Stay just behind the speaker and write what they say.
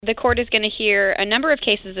The court is going to hear a number of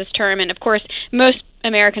cases this term, and of course, most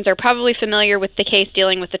Americans are probably familiar with the case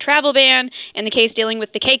dealing with the travel ban and the case dealing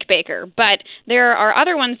with the cake baker, but there are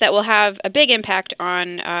other ones that will have a big impact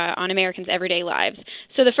on Americans' everyday lives.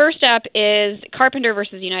 So the first up is Carpenter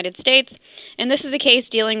versus United States, and this is a case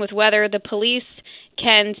dealing with whether the police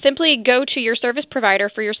can simply go to your service provider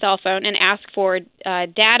for your cell phone and ask for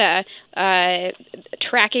data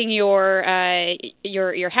tracking your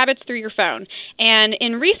habits through your phone. And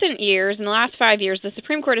in recent years, in the last 5 years, the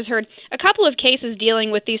Supreme Court has heard a couple of cases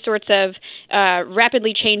dealing with these sorts of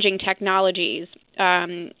rapidly changing technologies,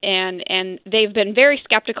 and they've been very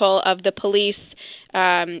skeptical of the police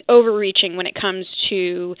overreaching when it comes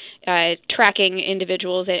to tracking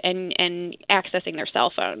individuals and accessing their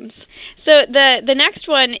cell phones. So the next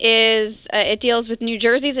one is it deals with New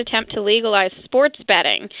Jersey's attempt to legalize sports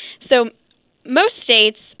betting. So most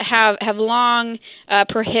states have long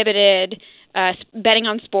prohibited betting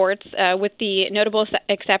on sports, with the notable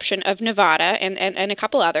exception of Nevada and a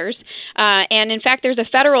couple others. And in fact, there's a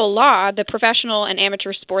federal law, the Professional and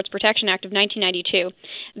Amateur Sports Protection Act of 1992,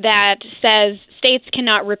 that says states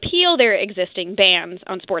cannot repeal their existing bans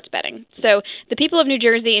on sports betting. So the people of New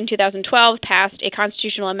Jersey in 2012 passed a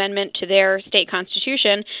constitutional amendment to their state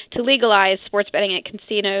constitution to legalize sports betting at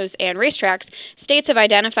casinos and racetracks. States have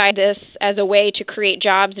identified this as a way to create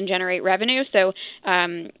jobs and generate revenue. So,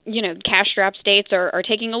 cash-strapped states are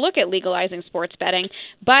taking a look at legalizing sports betting.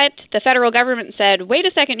 But the federal government said, wait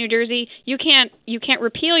a second, New Jersey, you can't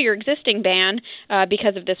repeal your existing ban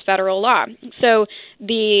because of this federal law. So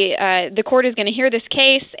the court is going to hear this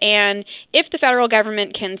case, and if the federal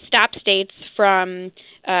government can stop states from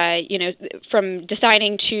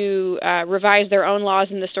deciding to revise their own laws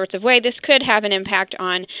in this sorts of way, this could have an impact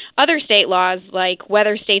on other state laws, like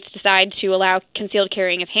whether states decide to allow concealed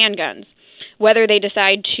carrying of handguns, whether they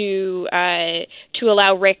decide to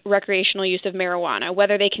allow recreational use of marijuana,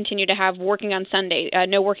 whether they continue to have no working on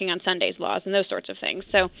Sundays laws, and those sorts of things.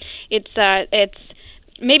 So it's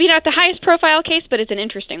maybe not the highest profile case, but it's an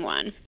interesting one.